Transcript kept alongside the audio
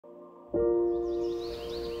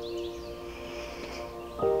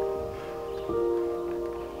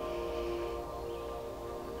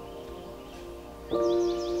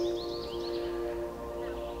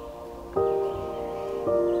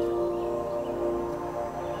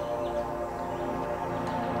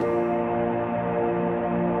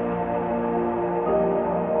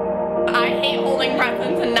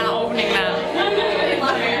presents and not opening them.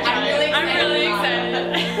 I'm really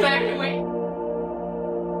excited. So I have to wait.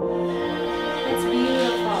 It's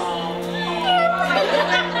beautiful.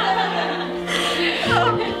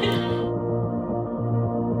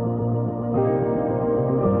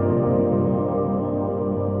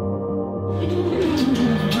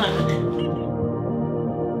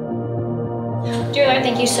 Dear Lord,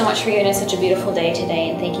 thank you so much for giving us such a beautiful day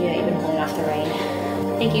today, and thank you that you've been holding off the rain.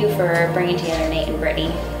 Thank you for bringing together Nate and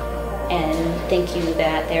Brittany, and thank you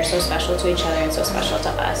that they're so special to each other and so special to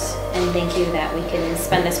us. And thank you that we can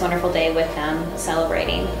spend this wonderful day with them,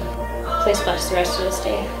 celebrating. Please bless the rest of this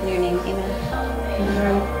day. In your name, amen.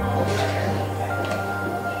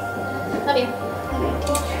 Love you.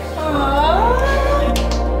 Aww.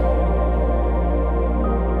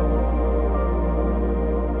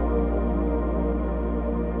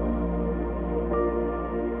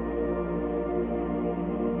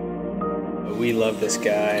 We love this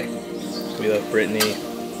guy, we love Brittany,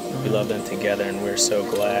 we love them together, and we're so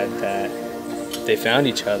glad that they found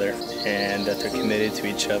each other and that they're committed to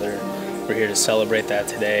each other. We're here to celebrate that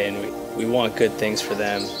today, and we want good things for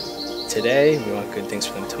them today, we want good things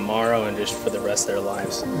for them tomorrow, and just for the rest of their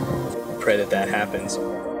lives. We pray that that happens.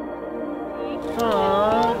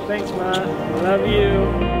 Aww, thanks, Ma. Love you.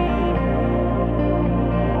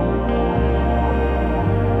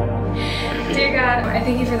 Dear God, I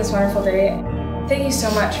thank you for this wonderful day. Thank you so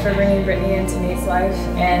much for bringing Brittany into Nate's life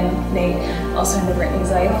and Nate also into Brittany's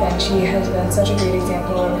life. And she has been such a great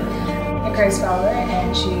example of a Christ follower,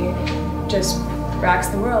 and she just rocks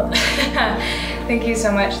the world. Thank you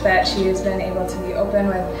so much that she has been able to be open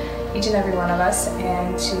with each and every one of us,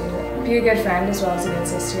 and to be a good friend as well as a good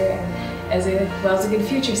sister, and as well as a good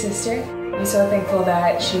future sister. I'm so thankful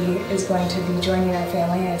that she is going to be joining our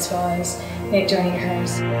family as well as Nate joining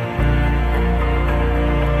hers.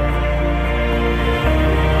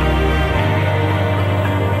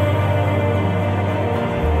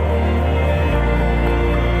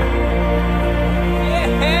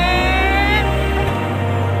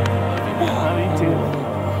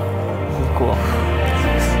 Cool.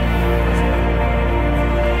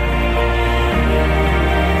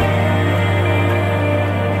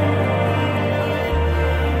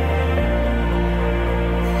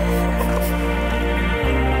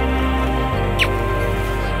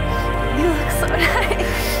 You look so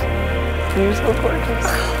nice. You're so gorgeous.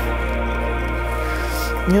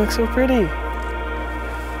 You look so pretty.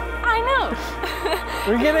 I know.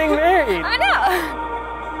 We're getting married. I know.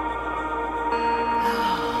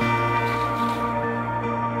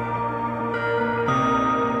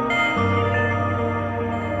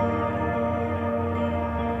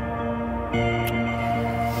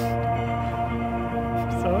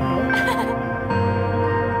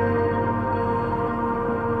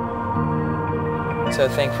 So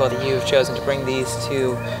thankful that you've chosen to bring these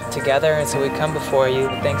two together, and so we come before you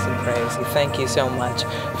with thanks and praise. We thank you so much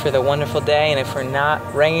for the wonderful day, and if we're not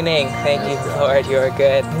raining, thank you, Lord, you are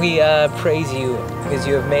good. We praise you because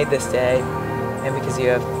you have made this day, and because you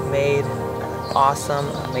have made an awesome,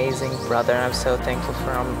 amazing brother, and I'm so thankful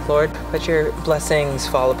for him. Lord, let your blessings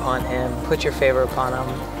fall upon him, put your favor upon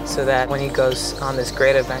him, so that when he goes on this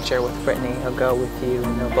great adventure with Brittany, he'll go with you,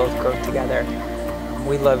 and they'll both grow together.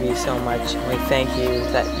 We love you so much, and we thank you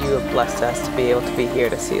that you have blessed us to be able to be here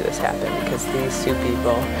to see this happen, because these two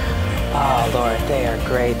people, oh Lord, they are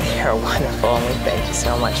great, they are wonderful, and we thank you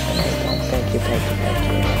so much for Nate. Thank you, thank you,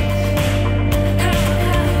 thank you.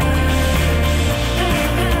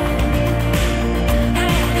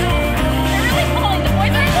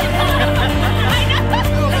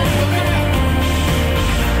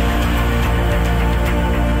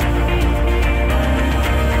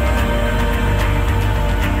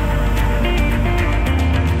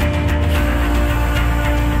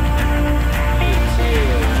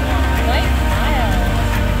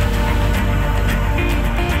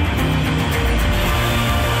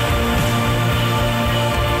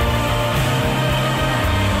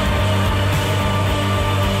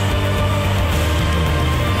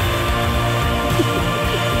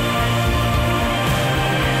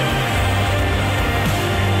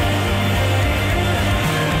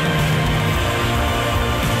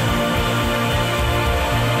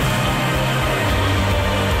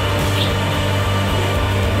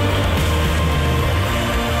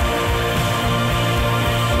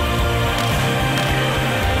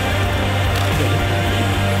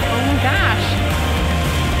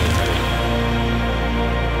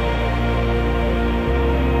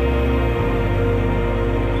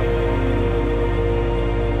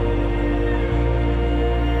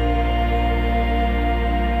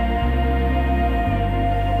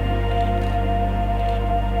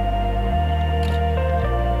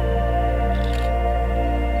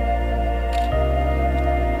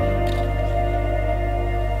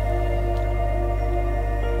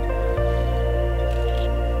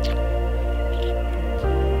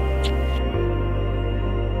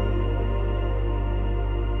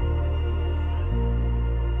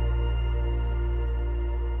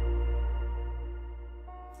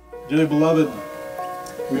 Dearly beloved,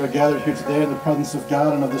 we are gathered here today in the presence of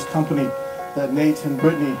God and of this company that Nate and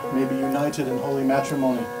Brittany may be united in holy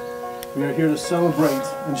matrimony. We are here to celebrate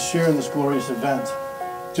and share in this glorious event.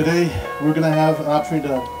 Today, we're going to have an opportunity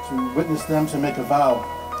to witness them to make a vow.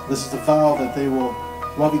 This is the vow that they will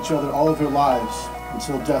love each other all of their lives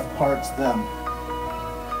until death parts them.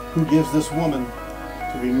 Who gives this woman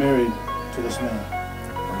to be married to this man?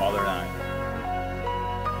 Her mother and I.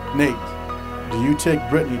 Nate, do you take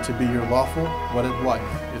Brittany to be your lawful wedded wife?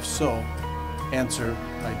 If so, answer,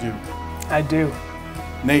 I do. I do.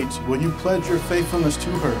 Nate, will you pledge your faithfulness to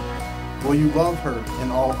her? Will you love her in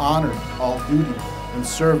all honor, all duty, and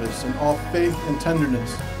service, in all faith and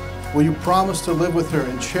tenderness? Will you promise to live with her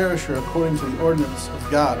and cherish her according to the ordinance of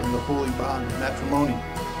God in the holy bond of matrimony?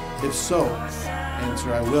 If so,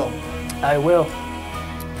 answer, I will. I will.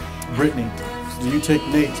 Brittany, do you take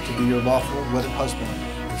Nate to be your lawful wedded husband?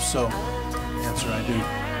 If so, answer, I do.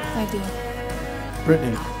 I do.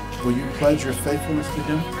 Brittany, will you pledge your faithfulness to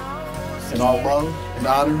him in all love and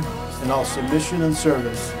honor, in all submission and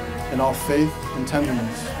service, in all faith and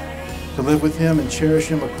tenderness, to live with him and cherish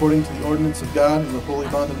him according to the ordinance of God in the holy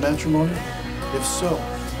bond of matrimony? If so,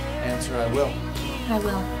 answer, I will. I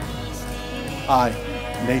will. I,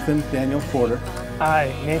 Nathan Daniel Porter,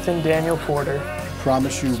 I, Nathan Daniel Porter,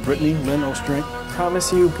 promise you Brittany Ostrink,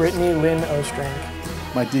 promise you Brittany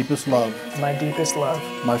Ostrink, my deepest love, my deepest love,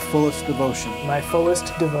 my fullest devotion, my fullest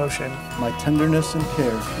devotion, my tenderness and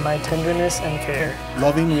care, my tenderness and care,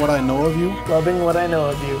 loving what I know of you, loving what I know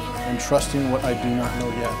of you, and trusting what I do not know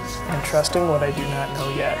yet. and trusting what I do not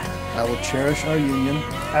know yet. I will cherish our union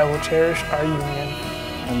I will cherish our union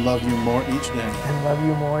and love you more each day and love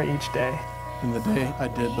you more each day than the day I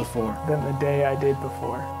did before. than the day I did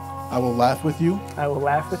before. I will laugh with you I will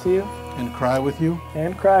laugh with you and cry with you.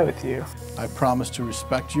 and cry with you. I promise to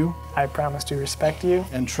respect you I promise to respect you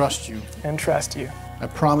and trust you. and trust you. I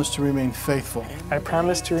promise to remain faithful I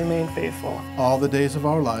promise to remain faithful all the days of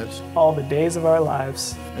our lives. all the days of our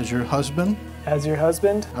lives. As your husband, As your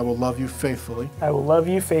husband, I will love you faithfully, I will love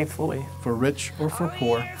you faithfully, for rich or for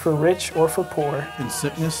poor, for rich or for poor, in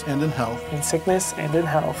sickness and in health. in sickness and in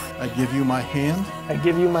health. I give you my hand, I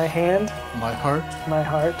give you my hand, my heart, my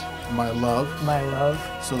heart, my love,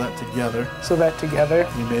 so that together together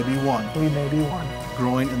we may be one, we may be one,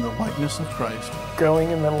 growing in the likeness of Christ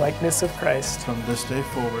growing in the likeness of Christ from this day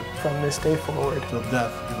forward, from this day forward, till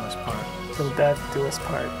death do us part. till death do us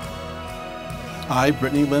part. I,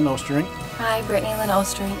 Brittany Ostrink, I, Brittany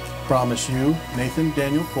Ostrink, promise you, Nathan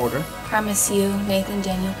Daniel Porter, promise you, Nathan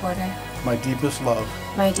Daniel Porter, my deepest love,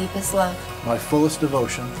 my deepest love, my fullest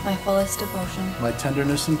devotion, my fullest devotion, my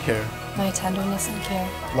tenderness and care, my tenderness and care,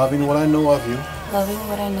 loving what I know of you, loving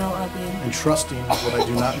what I know of you, and trusting what I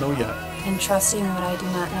do not know yet. and trusting what I do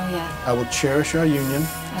not know yet. I will cherish our union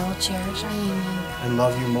I will cherish our union and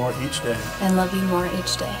love you more each day and love you more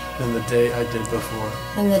each day than the day I did before.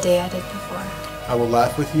 than the day I did before. I will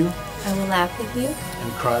laugh with you I will laugh with you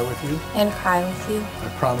and cry with you. and cry with you. I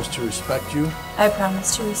promise to respect you I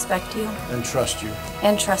promise to respect you and trust you.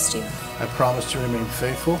 and trust you. I promise to remain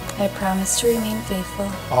faithful I promise to remain faithful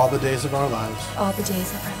all the days of our lives. all the days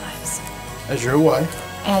of our lives. As your wife,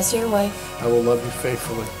 As your wife, I will love you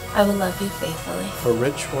faithfully, I will love you faithfully, for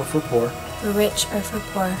rich or for poor, for rich or for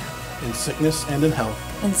poor, in sickness and in health.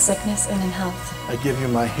 in sickness and in health. I give you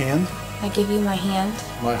my hand, I give you my hand,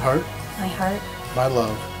 my heart, my heart, my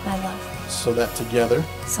love, my love, so that together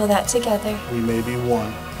so that together we may be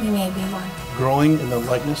one, we may be one, growing in the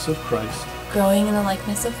likeness of Christ growing in the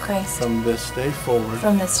likeness of Christ from this day forward,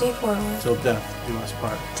 from this day forward till death do us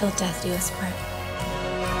part. till death do us part.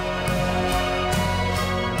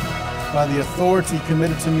 By the authority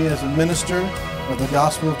committed to me as a minister of the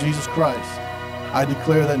gospel of Jesus Christ, I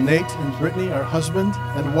declare that Nate and Brittany are husband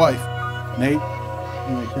and wife. Nate,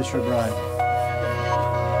 you may kiss your bride.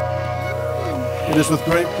 It is with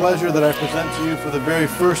great pleasure that I present to you for the very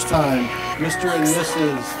first time Mr. and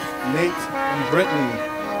Mrs. Nate and Brittany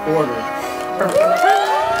Porter.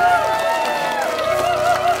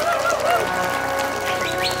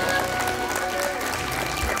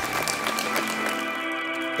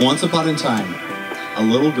 Once upon a time, a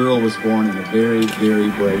little girl was born in a very, very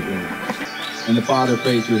bright room. And the father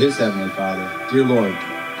prayed to his heavenly Father, "Dear Lord,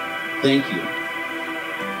 thank you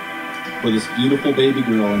for this beautiful baby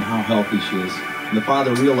girl and how healthy she is." And the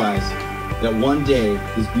father realized that one day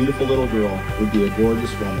this beautiful little girl would be a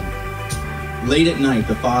gorgeous woman. Late at night,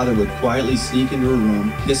 the father would quietly sneak into her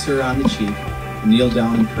room, kiss her on the cheek, kneel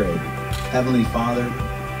down and pray, "Heavenly Father,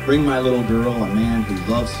 bring my little girl a man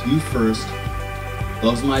who loves you first,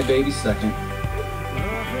 loves my baby second,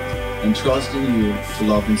 and trusts in you to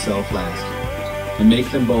love himself last." and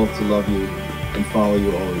make them both to love you and follow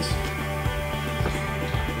you always.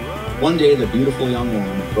 One day, the beautiful young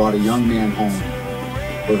woman brought a young man home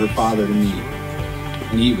for her father to meet.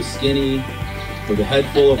 And he was skinny, with a head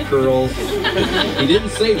full of curls. He didn't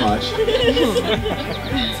say much,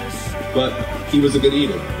 but he was a good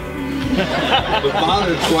eater. The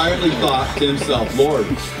father quietly thought to himself, Lord,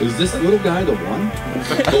 is this little guy the one?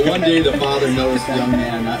 But one day the father noticed the young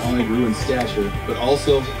man not only grew in stature, but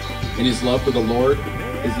also in his love for the Lord,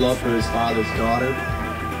 his love for his father's daughter,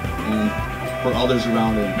 and for others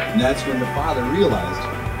around him. And that's when the father realized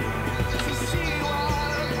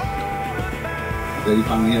that he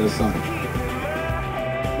finally had a son.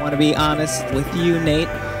 I want to be honest with you, Nate.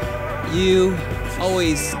 You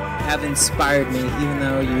always have inspired me, even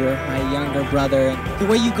though you're my younger brother. The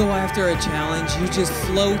way you go after a challenge, you just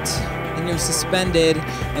float and you're suspended,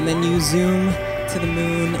 and then you zoom to the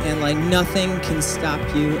moon, and like nothing can stop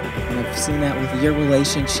you. And I've seen that with your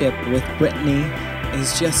relationship with Brittany.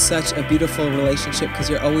 It's just such a beautiful relationship because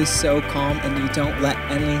you're always so calm and you don't let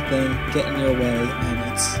anything get in your way,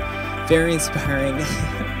 and it's very inspiring.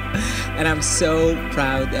 And I'm so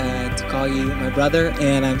proud to call you my brother,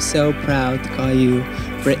 and I'm so proud to call you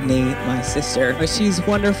Brittany, my sister. She's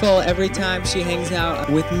wonderful. Every time she hangs out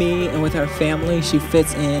with me and with our family, she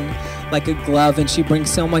fits in like a glove, and she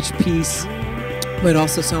brings so much peace, but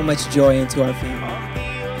also so much joy into our family.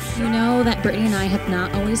 You know that Brittany and I have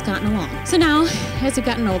not always gotten along. So now, as we've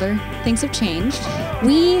gotten older, things have changed.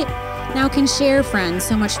 We now can share friends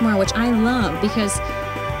so much more, which I love because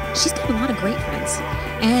she's got a lot of great friends.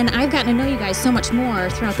 And I've gotten to know you guys so much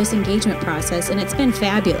more throughout this engagement process, and it's been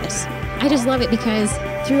fabulous. I just love it because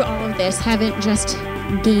through all of this, haven't just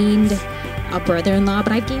gained a brother-in-law,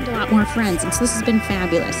 but I've gained a lot more friends, and so this has been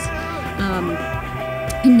fabulous.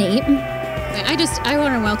 Nate, I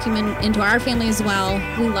want to welcome you into our family as well.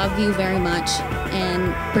 We love you very much,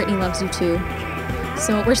 and Brittany loves you too.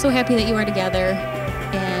 So we're so happy that you are together,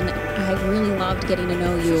 and I really loved getting to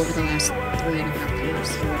know you over the last 3.5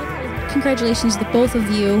 years. Congratulations to both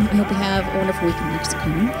of you. I hope you have a wonderful week in Mexico,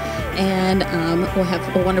 and we'll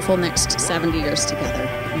have a wonderful next 70 years together,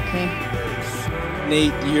 okay?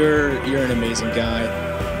 Nate, you're an amazing guy.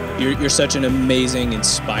 You're such an amazing,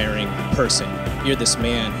 inspiring person. You're this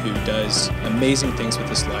man who does amazing things with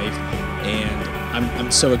his life, and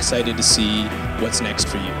I'm so excited to see what's next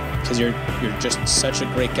for you, because you're just such a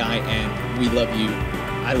great guy, and we love you.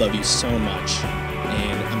 I love you so much,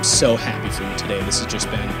 and I'm so happy for you today. This has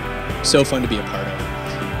just been so fun to be a part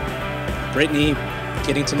of. Brittany,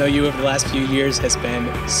 getting to know you over the last few years has been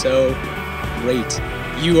so great.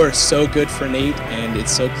 You are so good for Nate, and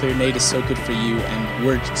it's so clear Nate is so good for you, and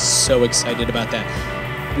we're so excited about that.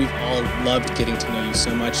 We've all loved getting to know you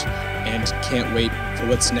so much, and can't wait for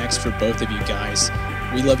what's next for both of you guys.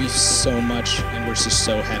 We love you so much, and we're just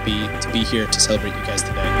so happy to be here to celebrate you guys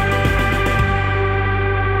today.